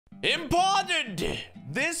Important!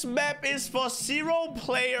 This map is for 0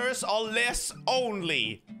 players or less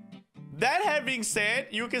only. That having said,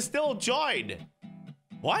 you can still join.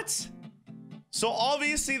 What? So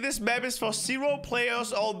obviously this map is for 0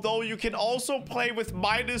 players, although you can also play with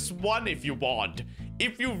 -1 if you want.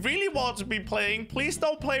 If you really want to be playing, please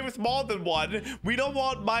don't play with more than 1. We don't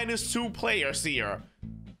want -2 players here.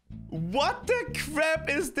 What the crap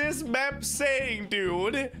is this map saying,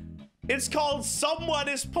 dude? It's called Someone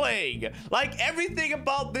is Playing. Like, everything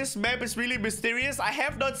about this map is really mysterious. I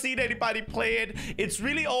have not seen anybody play it. It's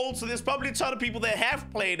really old, so there's probably a ton of people that have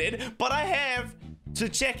played it. But I have to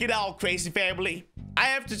check it out, crazy family. I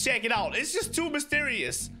have to check it out. It's just too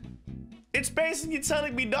mysterious. It's basically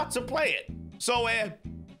telling me not to play it. So,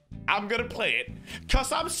 I'm gonna play it.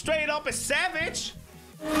 Cause I'm straight up a savage.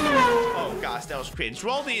 Oh gosh, that was cringe.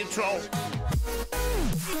 Roll the intro.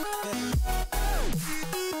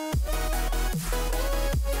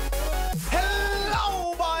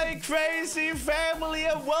 Hello, my crazy family,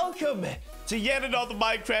 and welcome to yet another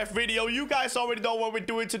Minecraft video. You guys already know what we're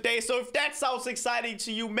doing today, so if that sounds exciting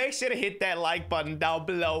to you, make sure to hit that like button down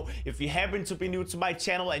below. If you happen to be new to my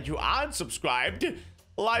channel and you aren't subscribed,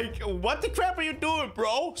 like, what the crap are you doing,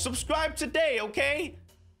 bro? Subscribe today, okay?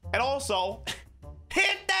 And also,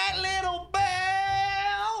 hit that little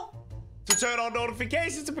bell to turn on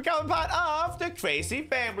notifications to become part of the Crazy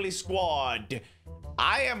Family Squad.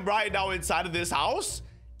 I am right now inside of this house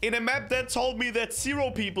in a map that told me that 0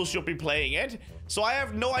 people should be playing it. So I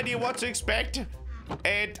have no idea what to expect,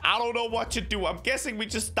 and I don't know what to do. I'm guessing we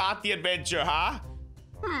just start the adventure, huh?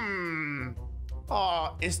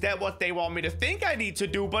 Is that what they want me to think I need to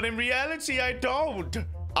do? But in reality, I don't.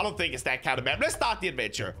 I don't think it's that kind of map. Let's start the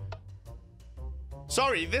adventure.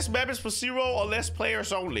 Sorry, this map is for 0 or less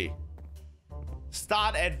players only.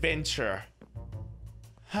 Start adventure.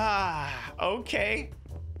 Okay.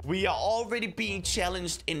 We are already being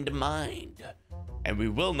challenged in the mind. And we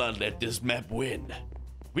will not let this map win.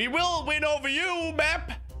 We will win over you,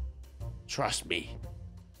 map. Trust me.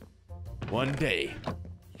 One day,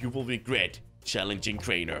 you will regret challenging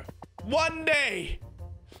Crainer. One day.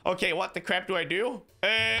 Okay, what the crap do I do?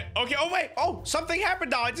 Okay, oh wait, oh, something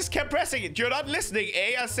happened now. I just kept pressing it. You're not listening,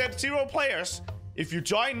 eh? I said 0 players. If you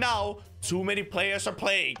join now, too many players are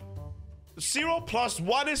playing. 0 plus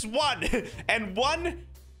 1 is 1. And 1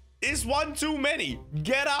 is 1 too many.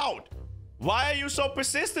 Get out. Why are you so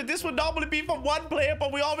persistent? This would normally be for 1 player,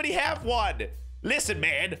 but we already have 1. Listen,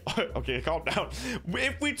 man. Okay, calm down.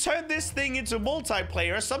 If we turn this thing into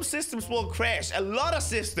multiplayer, some systems will crash. A lot of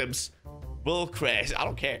systems will crash. I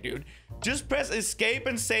don't care, dude. Just press escape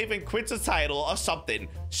and save and quit the title or something.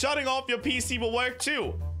 Shutting off your PC will work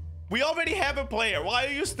too. We already have a player. Why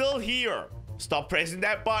are you still here? Stop pressing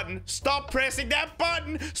that button. Stop pressing that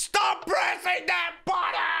button. Stop pressing that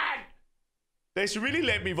button. They should really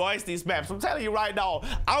let me voice these maps. I'm telling you right now,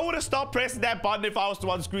 I would have stopped pressing that button if I was the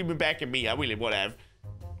one screaming back at me. I really would have.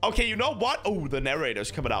 Okay, you know what? Oh, the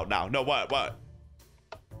narrator's coming out now. No, what?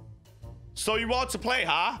 So you want to play,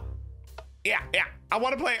 huh? Yeah. I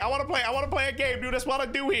want to play. I want to play a game, dude. That's what I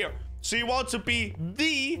do here. So you want to be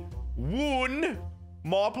the one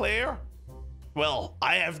more player? Well,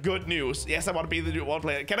 I have good news. Yes, I want to be the 1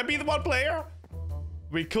 player. Can I be the 1 player?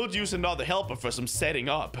 We could use another helper for some setting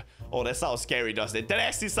up. Oh, that sounds scary, doesn't it? That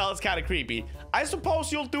actually sounds kind of creepy. I suppose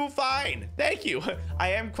you'll do fine. Thank you.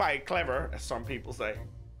 I am quite clever, as some people say.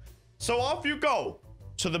 So off you go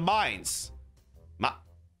to the mines.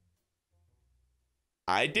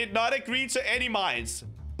 I did not agree to any mines.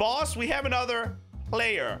 Boss, we have another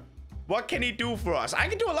player. What can he do for us? I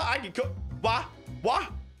can do a lot. I can cook.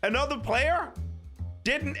 What? Another player?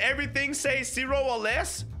 Didn't everything say 0 or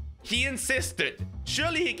less? He insisted.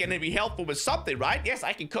 Surely he can be helpful with something, right? Yes,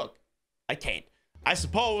 I can cook. I can't. I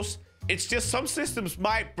suppose it's just some systems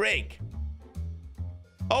might break.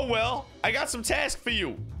 Oh well, I got some tasks for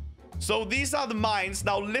you. So these are the mines.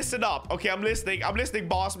 Now listen up. Okay, I'm listening. I'm listening,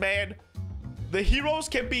 boss man. The heroes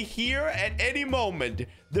can be here at any moment.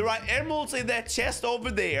 There are emeralds in that chest over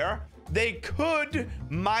there. They could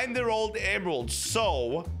mine their old emeralds.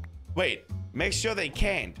 So, wait, make sure they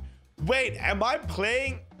can't. Wait, am I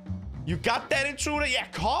playing? You got that, intruder? Yeah,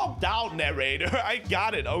 calm down, narrator. I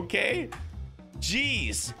got it, okay?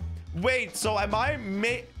 Jeez. Wait, so am I...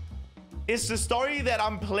 Is the story that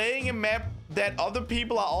I'm playing a map that other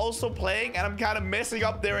people are also playing and I'm kind of messing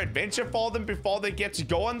up their adventure for them before they get to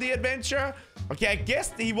go on the adventure? Okay, I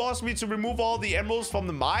guess he wants me to remove all the emeralds from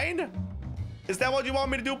the mine? Is that what you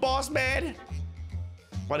want me to do, boss man?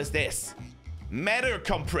 What is this? Matter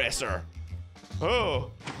compressor.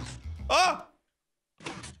 Oh.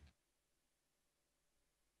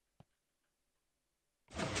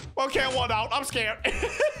 Okay, I want out. I'm scared.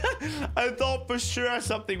 I thought for sure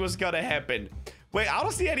something was gonna happen. Wait, I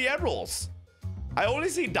don't see any emeralds. I only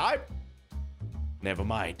see diamond. Never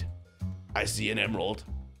mind. I see an emerald.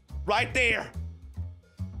 Right there.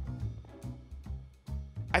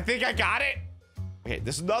 I think I got it. Okay,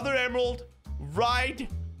 there's another emerald right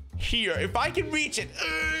here. If I can reach it.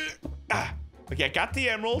 Okay, I got the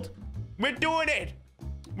emerald. We're doing it.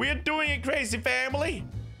 We're doing it, crazy family.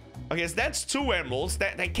 Okay, so that's 2 emeralds.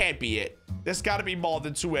 That can't be it. There's got to be more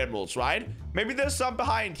than 2 emeralds, right? Maybe there's some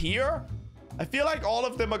behind here. I feel like all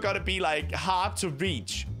of them are going to be, like, hard to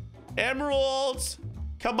reach. Emeralds.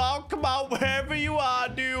 Come out, wherever you are,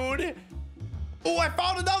 dude. Oh, I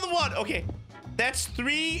found another one. Okay, that's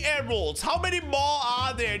 3 emeralds. How many more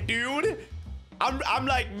are there, dude? I'm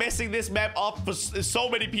like messing this map up for so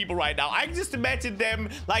many people right now. I can just imagine them,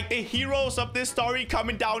 like the heroes of this story,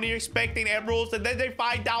 coming down here expecting emeralds, and then they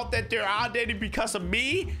find out that there aren't any because of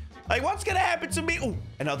me. Like, what's gonna happen to me? Oh,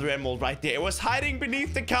 another emerald right there. It was hiding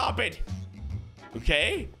beneath the carpet.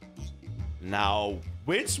 Okay. Now,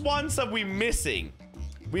 which ones are we missing?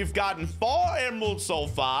 We've gotten 4 emeralds so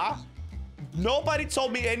far. Nobody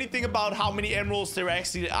told me anything about how many emeralds there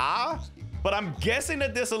actually are. But I'm guessing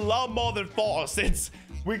that there's a lot more than 4 since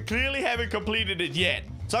we clearly haven't completed it yet.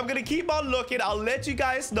 So I'm gonna keep on looking. I'll let you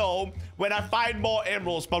guys know when I find more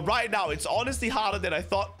emeralds. But right now, it's honestly harder than I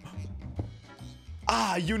thought.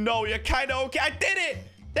 You know, you're kind of okay. I did it!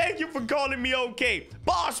 Thank you for calling me okay.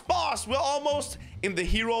 Boss, we're almost in the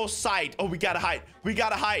hero's sight. Oh, we gotta hide. We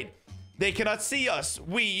gotta hide. They cannot see us.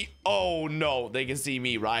 Oh no, they can see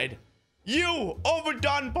me, right? You,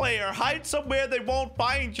 overdone player, hide somewhere they won't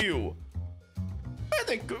find you.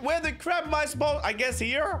 Where the crap am I supposed? I guess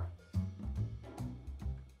here?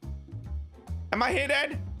 Am I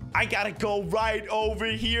hidden? I gotta go right over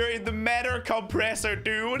here in the matter compressor,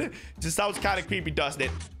 dude. Just sounds kind of creepy, doesn't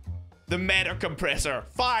it? The matter compressor.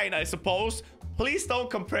 Fine, I suppose. Please don't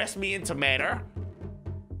compress me into matter.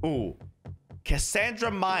 Ooh. Cassandra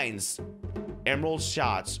Mines. Emerald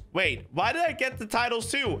Shots. Wait, why did I get the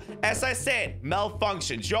titles too? As I said,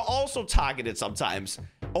 malfunctions. You're also targeted sometimes.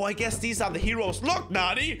 Oh, I guess these are the heroes. Look,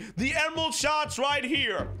 Nani, the Emerald Shots right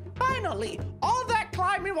here. Finally, all that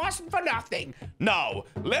climbing wasn't for nothing. Now,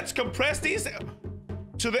 let's compress these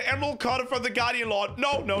to the Emerald Cutter for the Guardian Lord.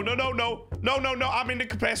 No. I'm in the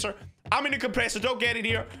compressor. Don't get in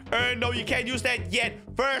here. No, you can't use that yet.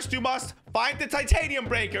 First, you must find the titanium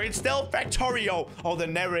breaker. It's Stealth Factorio. Oh, the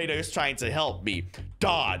narrator is trying to help me.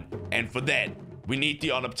 Darn. And for that, we need the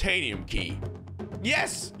unobtainium key.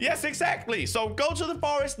 Yes, exactly. So go to the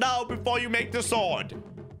forest now before you make the sword.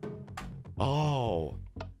 Oh,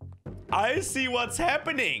 I see what's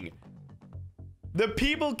happening. The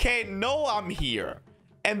people can't know I'm here.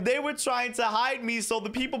 And they were trying to hide me, so the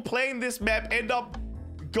people playing this map end up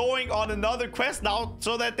going on another quest now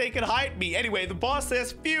so that they can hide me. Anyway, the boss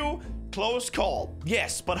says, phew, close call.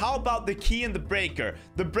 Yes, but how about the key and the breaker?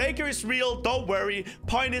 The breaker is real, don't worry.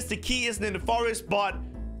 Point is, the key isn't in the forest, but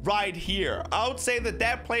right here. I would say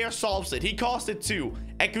that player solves it. He caused it too.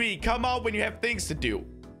 Agree, come out when you have things to do.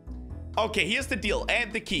 Okay, here's the deal,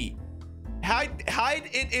 and the key. Hide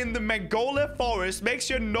it in the Magnolia forest. Make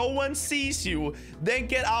sure no one sees you. Then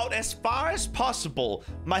get out as far as possible.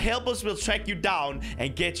 My helpers will track you down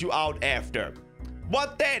and get you out after.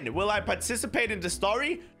 What then? Will I participate in the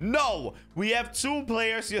story? No. We have 2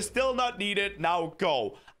 players. You're still not needed. Now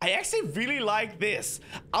go. I actually really like this.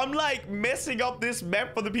 I'm like messing up this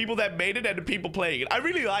map for the people that made it and the people playing it. I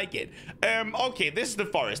really like it. Okay, this is the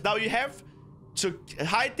forest. Now you have to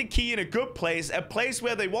hide the key in a good place, a place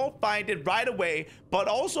where they won't find it right away, but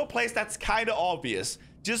also a place that's kind of obvious.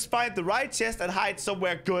 Just find the right chest and hide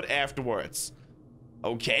somewhere good afterwards.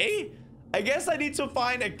 Okay? I guess I need to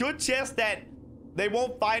find a good chest that they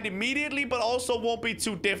won't find immediately, but also won't be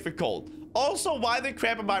too difficult. Also, why the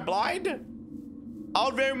crap am I blind? I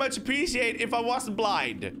would very much appreciate if I wasn't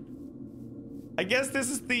blind. I guess this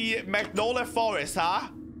is the Magnolia Forest, huh?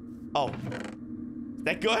 Oh. Is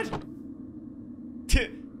that good?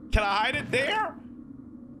 Can I hide it there?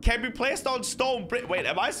 Can be placed on stone brick. Wait,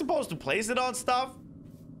 am I supposed to place it on stuff?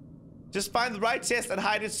 Just find the right chest and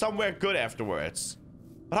hide it somewhere good afterwards.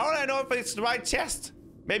 But how do I know if it's the right chest?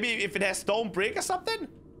 Maybe if it has stone brick or something?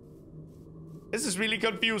 This is really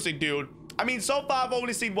confusing, dude. I mean, so far I've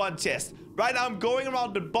only seen 1 chest. Right now I'm going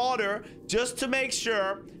around the border just to make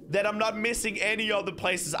sure that I'm not missing any other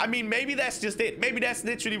places. I mean, maybe that's just it. Maybe that's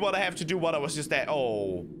literally what I have to do, what I was just at.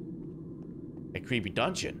 Oh. A creepy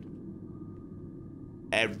dungeon.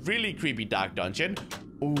 A really creepy dark dungeon.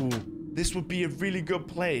 Ooh, this would be a really good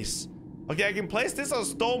place. Okay, I can place this on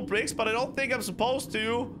stone bricks, but I don't think I'm supposed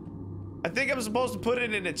to. I think I'm supposed to put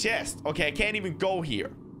it in a chest. Okay, I can't even go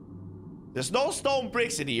here. There's no stone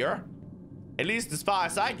bricks in here. At least as far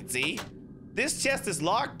as I can see. This chest is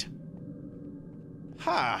locked.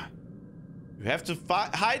 Huh. You have to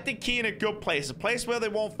hide the key in a good place. A place where they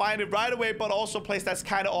won't find it right away, but also a place that's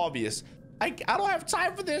kind of obvious. I don't have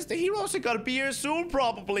time for this. The heroes are gonna be here soon,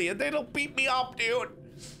 probably. And they'll beat me up, dude.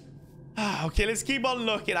 Okay, let's keep on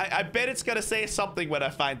looking. I bet it's gonna say something when I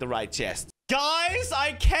find the right chest. Guys,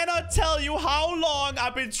 I cannot tell you how long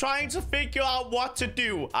I've been trying to figure out what to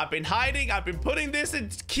do. I've been hiding. I've been putting this in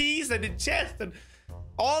keys and in chests. And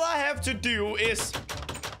all I have to do is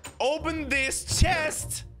open this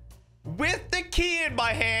chest with the key in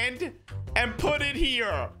my hand and put it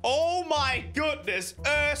here. Oh my goodness.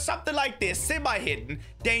 Something like this. Semi-hidden.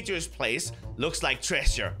 Dangerous place. Looks like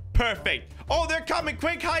treasure. Perfect. Oh, they're coming.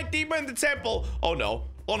 Quick, hide deeper in the temple. Oh no.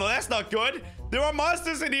 Oh no, that's not good. There are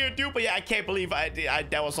monsters in here, dude. But yeah, I can't believe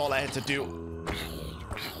that was all I had to do.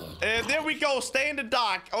 There we go. Stay in the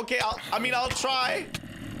dark. Okay, I'll try.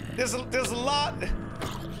 There's a lot.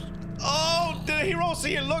 Oh, the heroes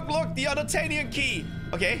here. Look, the Unobtainium key.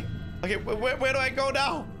 Okay, where do I go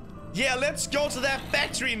now? Yeah, let's go to that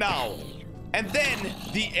factory now. And then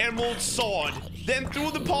the Emerald Sword. Then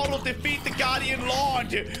through the portal, defeat the Guardian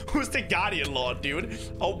Lord. Who's the Guardian Lord, dude?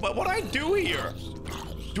 Oh, but what do I do here?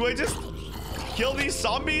 Do I just kill these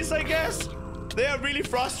zombies, I guess? They are really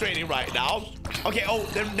frustrating right now. Okay, oh,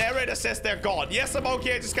 the narrator says they're gone. Yes, I'm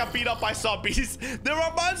okay. I just got beat up by zombies. There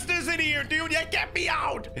are monsters in here, dude. Yeah, get me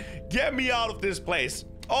out. Get me out of this place.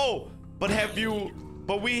 Oh, but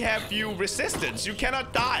we have you resistance. You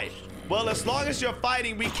cannot die. Well, as long as you're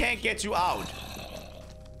fighting, we can't get you out.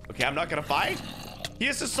 Okay, I'm not gonna fight.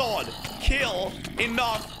 Here's the sword. Kill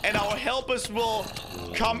enough, and our helpers will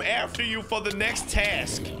come after you for the next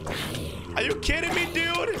task. Are you kidding me,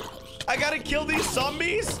 dude? I gotta kill these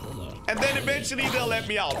zombies, and then eventually they'll let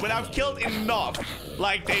me out. When I've killed enough,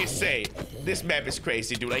 like they say. This map is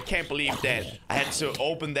crazy, dude. I can't believe that I had to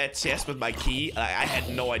open that chest with my key. I had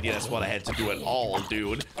no idea that's what I had to do at all,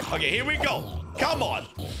 dude. Okay, here we go. Come on.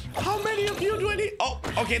 How many of you do I need? Oh,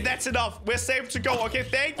 okay, that's enough. We're safe to go. Okay,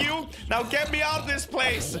 thank you. Now get me out of this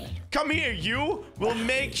place. Come here, you. We'll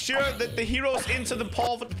make sure that the heroes enter the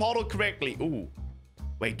portal correctly. Ooh.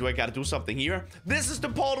 Wait, do I gotta do something here? This is the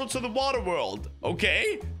portal to the water world.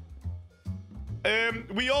 Okay.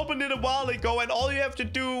 We opened it a while ago, and all you have to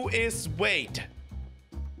do is wait.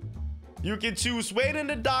 You can choose wait in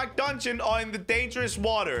the dark dungeon or in the dangerous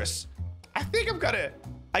waters. I think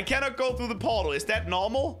I cannot go through the portal. Is that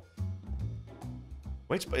normal?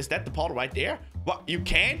 Wait, is that the portal right there? What, you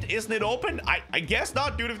can't? Isn't it open? I guess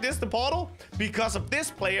not, dude. If this is the portal, because of this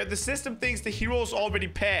player, the system thinks the heroes already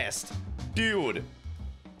passed. Dude,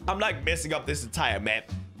 I'm like messing up this entire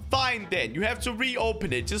map. Fine then, you have to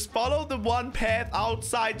reopen it. Just follow the one path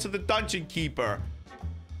outside to the dungeon keeper.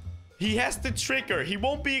 He has the trigger. He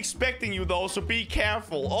won't be expecting you though, so be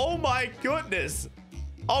careful. Oh my goodness.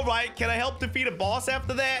 All right, can I help defeat a boss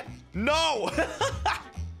after that? No.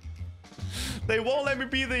 They won't let me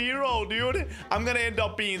be the hero, dude. I'm gonna end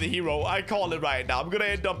up being the hero. I call it right now. I'm gonna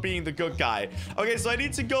end up being the good guy. Okay, so I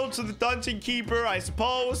need to go to the dungeon keeper, I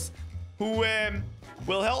suppose, who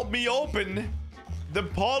will help me open the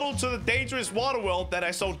portal to the dangerous water world that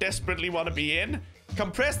I so desperately want to be in.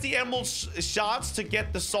 Compress the emerald shards to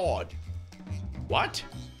get the sword. What?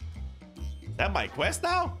 Is that my quest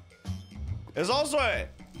now? There's also a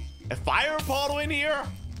fire portal in here.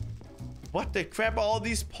 What the crap are all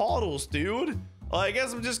these portals, dude? Well, I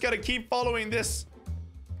guess I'm just gonna keep following this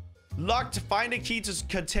lock to find a key to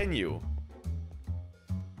continue.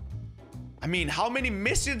 I mean, how many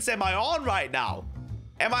missions am I on right now?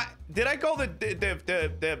 Did I go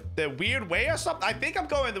the weird way or something? I think I'm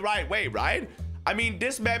going the right way, right? I mean,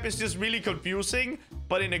 this map is just really confusing,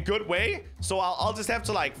 but in a good way. So I'll just have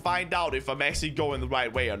to like find out if I'm actually going the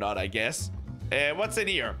right way or not, I guess. What's in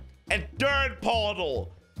here? A dirt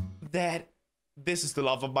portal. This is the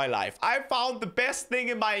love of my life. I found the best thing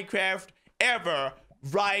in Minecraft ever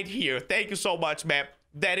right here. Thank you so much, map.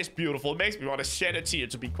 That is beautiful. It makes me want to shed a tear,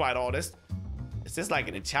 to be quite honest. Is this like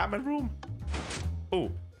an enchantment room? Oh,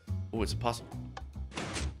 it's a puzzle.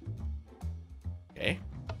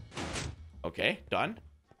 Okay, done.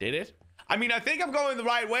 Did it. I mean, I think I'm going the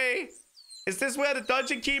right way. Is this where the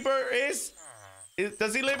dungeon keeper is?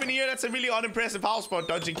 Does he live in here? That's a really unimpressive house for a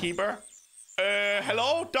dungeon keeper.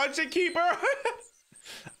 Hello, dungeon keeper?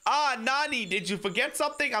 Ah, Nani, did you forget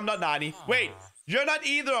something? I'm not Nani. Wait, you're not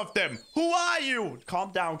either of them. Who are you?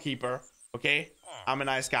 Calm down, keeper. Okay, I'm a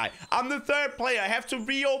nice guy. I'm the third player. I have to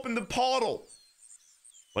reopen the portal.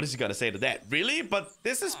 What is he gonna say to that? Really? But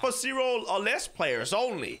this is for 0 or less players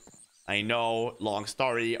only. I know, long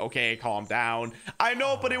story. Okay, calm down. I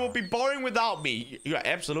know, but it will be boring without me. You're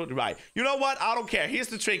absolutely right. You know what? I don't care. Here's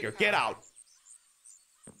the trigger. Get out.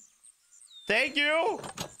 Thank you.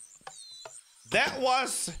 That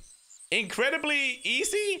was incredibly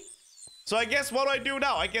easy. So I guess what do I do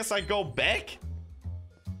now? I guess I go back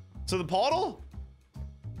to the portal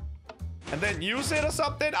and then use it or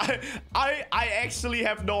something. I actually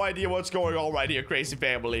have no idea what's going on right here, crazy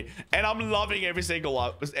family, and I'm loving every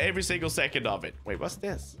single second of it. Wait, what's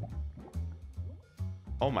this?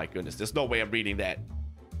 Oh my goodness, there's no way I'm reading that.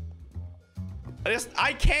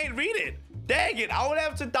 I can't read it. Dang it, I would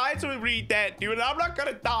have to die to read that, dude. I'm not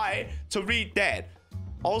gonna die to read that.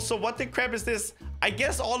 Also, what the crap is this? I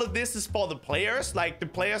guess all of this is for the players, like the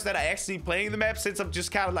players that are actually playing the map, since I'm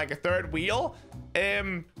just kind of like a third wheel.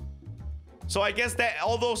 So I guess that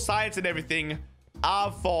all those signs and everything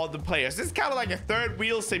are for the players. This is kind of like a third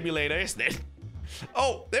wheel simulator, isn't it?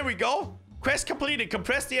 Oh, there we go. Quest completed.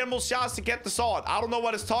 Compress the emerald shards to get the sword. I don't know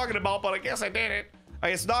what it's talking about, but I guess I did it.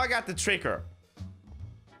 Okay, so now I got the trigger.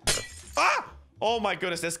 Ah! Oh my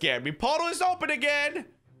goodness, that scared me. Portal is open again.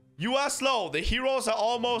 You are slow. The heroes are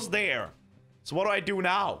almost there. So what do I do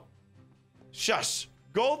now? Shush.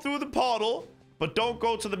 Go through the portal, but don't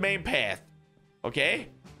go to the main path. Okay?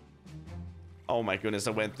 Oh my goodness,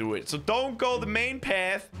 I went through it. So don't go the main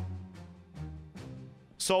path.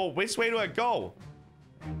 So which way do I go?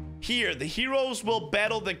 Here, the heroes will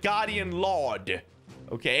battle the Guardian Lord.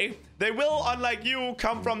 Okay? They will, unlike you,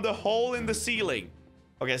 come from the hole in the ceiling.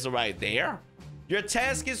 Okay, so right there. Your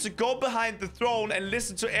task is to go behind the throne and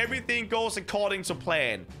listen to everything goes according to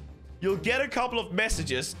plan. You'll get a couple of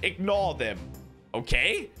messages. Ignore them.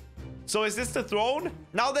 Okay? So is this the throne?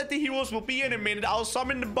 Now that the heroes will be in a minute, I'll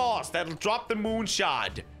summon the boss that'll drop the moon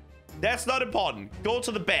shard. That's not important. Go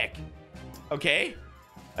to the back. Okay?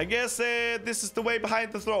 I guess this is the way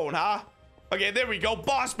behind the throne, huh? Okay, there we go.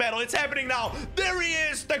 Boss battle. It's happening now. There he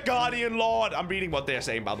is, the Guardian Lord. I'm reading what they're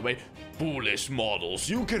saying, by the way. Foolish mortals,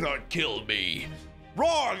 you cannot kill me.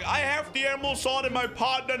 Wrong. I have the emerald sword and my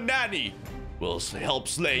partner, Nanny, will help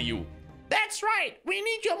slay you. That's right. We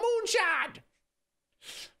need your moon shard.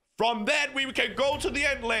 From that, we can go to the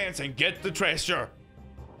Endlands and get the treasure.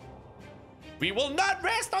 We will not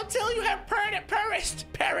rest until you have perished.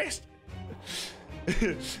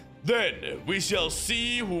 Then we shall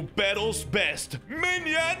see who battles best.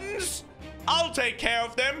 Minions! I'll take care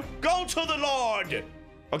of them. Go to the Lord.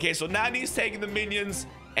 Okay, so Nani's taking the minions.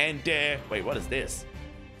 And, wait, what is this?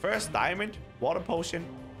 First diamond, water potion,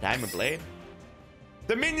 diamond blade.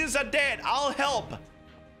 The minions are dead. I'll help.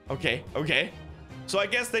 Okay, okay. So I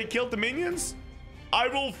guess they killed the minions? I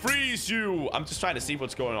will freeze you. I'm just trying to see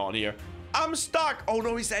what's going on here. I'm stuck. Oh,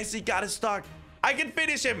 no, he's actually got it stuck. I can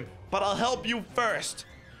finish him, but I'll help you first.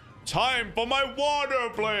 Time for my water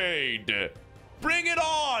blade. Bring it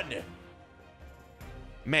on.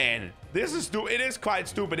 Man, this is it is quite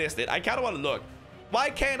stupid, isn't it? I kind of want to look.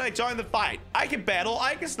 Why can't I join the fight? I can battle.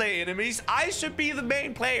 I can slay enemies. I should be the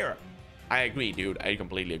main player. I agree, dude. I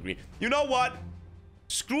completely agree. You know what?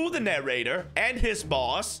 Screw the narrator and his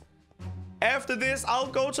boss. After this, I'll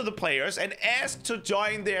go to the players and ask to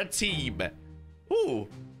join their team. Ooh.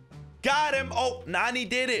 Got him. Oh, Nani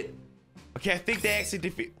did it. Okay, I think they actually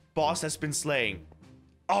defeat. Boss has been slain.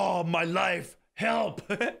 Oh, my life. Help.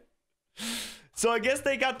 So I guess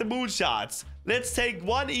they got the moon shots. Let's take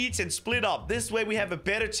one each and split up. This way we have a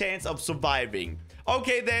better chance of surviving.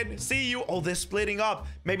 Okay, then. See you. Oh, they're splitting up.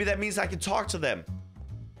 Maybe that means I can talk to them.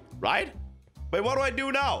 Right? Wait, what do I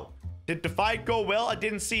do now? Did the fight go well? I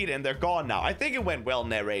didn't see it and they're gone now. I think it went well,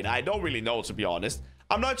 narrator. I don't really know, to be honest.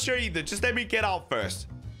 I'm not sure either. Just let me get out first.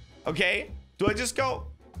 Okay? Do I just go?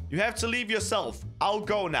 You have to leave yourself. I'll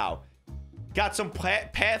go now. Got some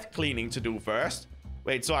path cleaning to do first.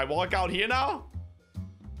 Wait, so I walk out here now?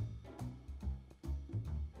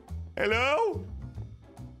 Hello?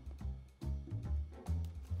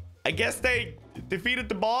 I guess they defeated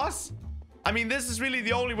the boss? I mean, this is really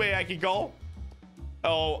the only way I can go.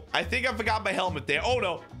 Oh, I think I forgot my helmet there. Oh,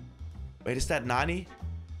 no. Wait, is that Nani?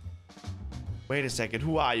 Wait a second.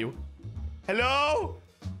 Who are you? Hello?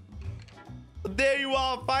 There you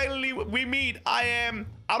are. Finally, we meet. I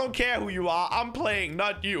don't care who you are. I'm playing,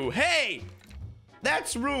 not you. Hey!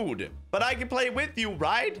 That's rude. But I can play with you,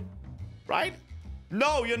 right? Right?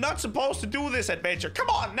 No, you're not supposed to do this adventure. Come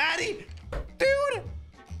on, Nani! Dude!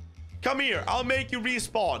 Come here. I'll make you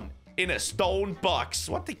respawn in a stone box.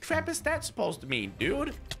 What the crap is that supposed to mean,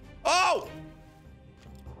 dude? Oh!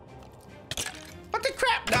 What the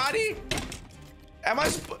crap, Nani? Am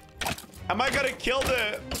I gonna kill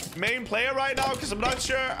the main player right now? Because I'm not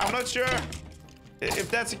sure. if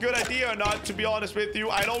that's a good idea or not, to be honest with you.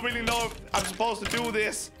 I don't really know if I'm supposed to do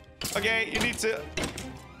this. Okay, you need to...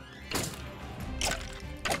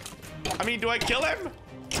 I mean, do I kill him?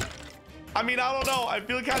 I mean, I don't know. I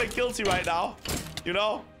feel kind of guilty right now. You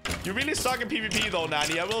know? You really suck in PvP though,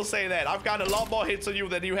 Nani. I will say that. I've got a lot more hits on you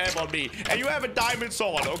than you have on me. And you have a diamond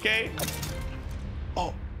sword, okay?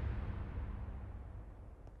 Oh.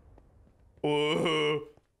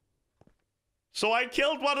 So I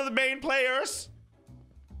killed one of the main players.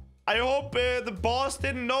 I hope the boss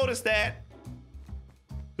didn't notice that.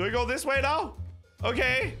 Do we go this way now?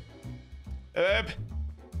 Okay.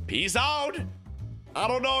 Peace out. I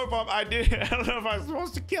don't know if I don't know if I'm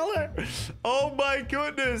supposed to kill her. Oh my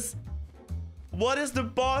goodness. What is the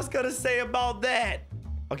boss gonna say about that?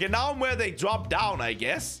 Okay, now I'm where they drop down, I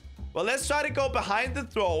guess. Well, let's try to go behind the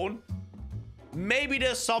throne. Maybe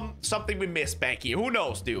there's something we missed back here. Who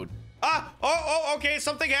knows, dude? Okay,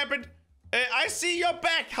 something happened. I see your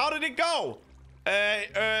back. How did it go?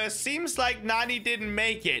 Seems like Nani didn't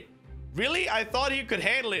make it. Really? I thought he could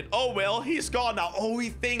handle it. Oh, well, he's gone now. Oh, he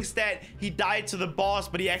thinks that he died to the boss,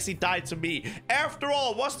 but he actually died to me. After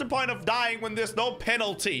all, what's the point of dying when there's no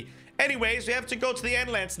penalty? Anyways, we have to go to the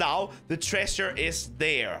Endlands now. The treasure is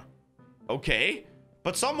there. Okay.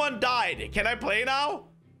 But someone died. Can I play now?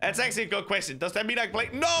 That's actually a good question. Does that mean I can play?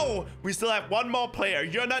 No! We still have one more player.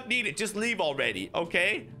 You're not needed. Just leave already,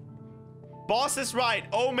 okay? Boss is right.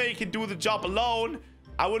 Ome can do the job alone.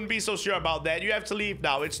 I wouldn't be so sure about that. You have to leave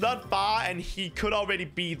now. It's not far, and he could already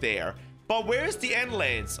be there. But where's the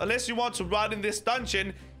Endlands? Unless you want to run in this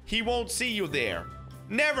dungeon, he won't see you there.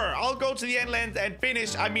 Never. I'll go to the Endlands and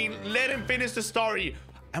finish. I mean, let him finish the story.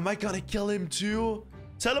 Am I gonna kill him too?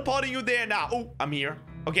 Teleporting you there now. Oh, I'm here.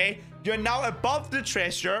 Okay. You're now above the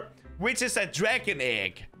treasure, which is a dragon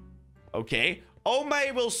egg. Okay.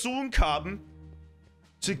 Ome will soon come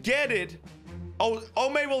to get it. Oh,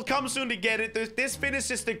 Ome will come soon to get it. This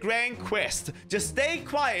finishes the grand quest. Just stay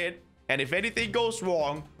quiet, and if anything goes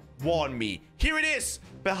wrong, warn me. Here it is,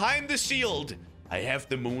 behind the shield. I have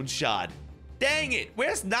the moonshot. Dang it,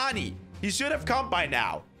 where's Nani? He should have come by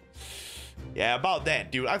now. Yeah, about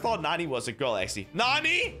that, dude. I thought Nani was a girl, actually.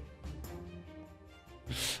 Nani?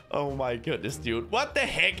 Oh my goodness, dude. What the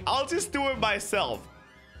heck? I'll just do it myself.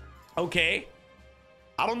 Okay.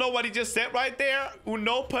 I don't know what he just said right there.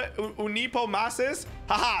 Unipo masses.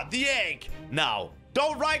 Haha, the egg. Now,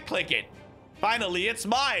 don't right-click it. Finally, it's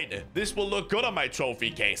mine. This will look good on my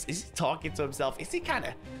trophy case. Is he talking to himself? Is he kind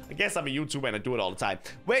of... I guess I'm a YouTuber and I do it all the time.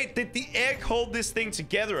 Wait, did the egg hold this thing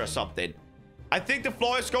together or something? I think the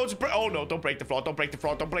floor is going to break. Oh, no, don't break the floor. Don't break the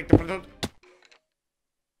floor. Don't break the floor.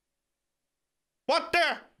 What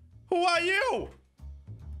the? Who are you?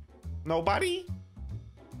 Nobody?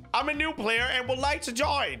 I'm a new player and would like to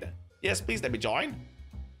join. Yes, please let me join.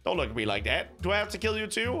 Don't look at me like that. Do I have to kill you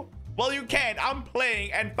too? Well, you can't. I'm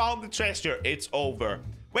playing and found the treasure. It's over.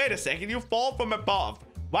 Wait a second. You fall from above.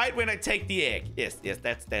 Right when I take the egg. Yes,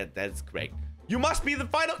 that's correct. You must be the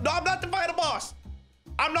final. No, I'm not the final boss.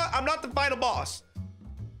 I'm not the final boss.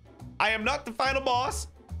 I am not the final boss.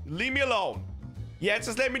 Leave me alone. Yeah,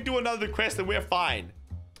 just let me do another quest and we're fine.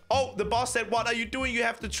 Oh, the boss said, what are you doing? You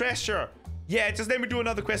have the treasure. Yeah, just let me do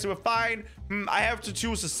another quest and we're fine. I have to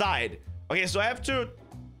choose a side. Okay, so I have to...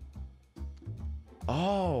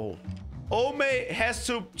 Oh. Ome has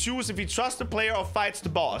to choose if he trusts the player or fights the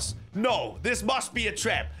boss. No, this must be a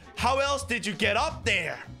trap. How else did you get up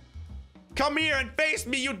there? Come here and face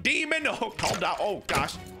me, you demon. Oh, calm down. Oh,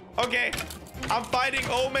 gosh. Okay, I'm fighting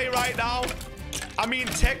Ome right now. I mean,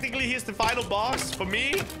 technically, he's the final boss for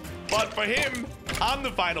me. But for him, I'm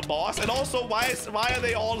the final boss. And also, why are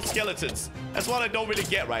they all skeletons? That's what I don't really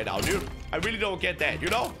get right now, dude. I really don't get that, you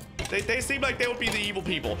know? They seem like they would be the evil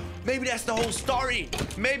people. Maybe that's the whole story.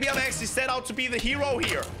 Maybe I'm actually set out to be the hero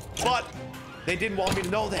here. But they didn't want me to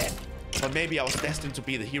know that. But maybe I was destined to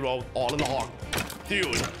be the hero all along.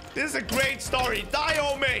 Dude, this is a great story. Die,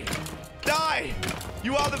 Ome! Die!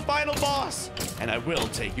 You are the final boss. And I will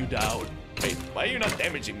take you down. Wait, why are you not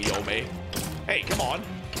damaging me, Ome? Hey, come on.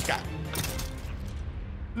 God.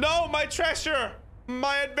 No, my treasure!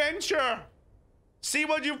 My adventure! See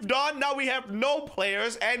what you've done? Now we have no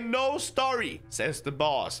players and no story, says the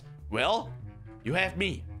boss. Well, you have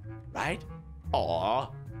me, right? Aw.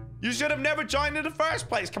 You should have never joined in the first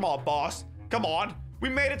place. Come on, boss. Come on. We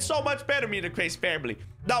made it so much better, me and the Crazy family.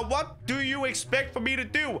 Now, what do you expect for me to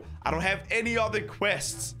do? I don't have any other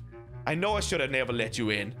quests. I know I should have never let you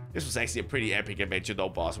in. This was actually a pretty epic adventure though,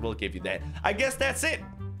 boss. We'll give you that. I guess that's it.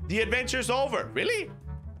 The adventure's over. Really?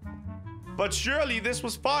 But surely this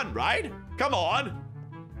was fun, right? Come on.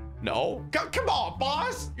 No. Come on,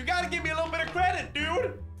 boss. You gotta give me a little bit of credit,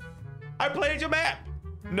 dude. I played your map.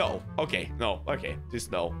 No. Okay. No. Okay.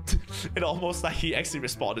 Just no. It almost like he actually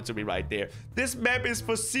responded to me right there. This map is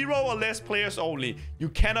for 0 or less players only. You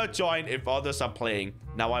cannot join if others are playing.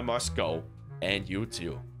 Now I must go. And you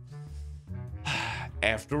too.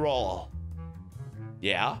 After all.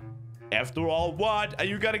 Yeah. After all, what are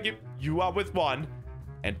you gonna give? You are with 1.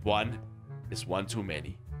 And 1 is 1 too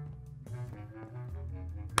many.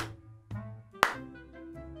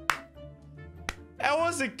 That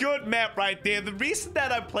was a good map right there. The reason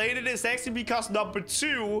that I played it is actually because number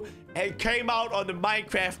 2 came out on the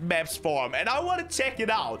Minecraft maps forum, and I want to check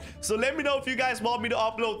it out. So let me know if you guys want me to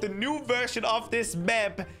upload the new version of this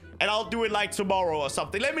map, and I'll do it like tomorrow or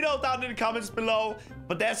something. Let me know down in the comments below.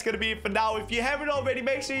 But that's gonna be it for now. If you haven't already,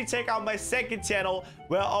 make sure you check out my second channel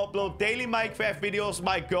where I upload daily Minecraft videos,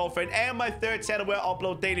 my girlfriend, and my third channel where I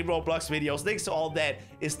upload daily Roblox videos. Links to all that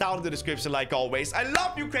is down in the description like always. I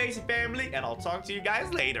love you, crazy family, and I'll talk to you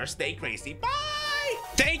guys later. Stay crazy. Bye!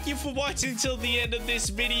 Thank you for watching till the end of this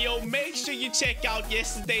video. Make sure you check out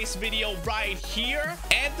yesterday's video right here.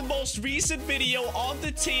 And the most recent video on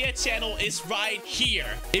the Tia channel is right here.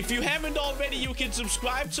 If you haven't already, you can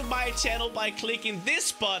subscribe to my channel by clicking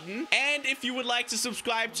this button. And if you would like to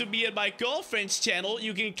subscribe to me and my girlfriend's channel,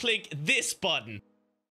 you can click this button.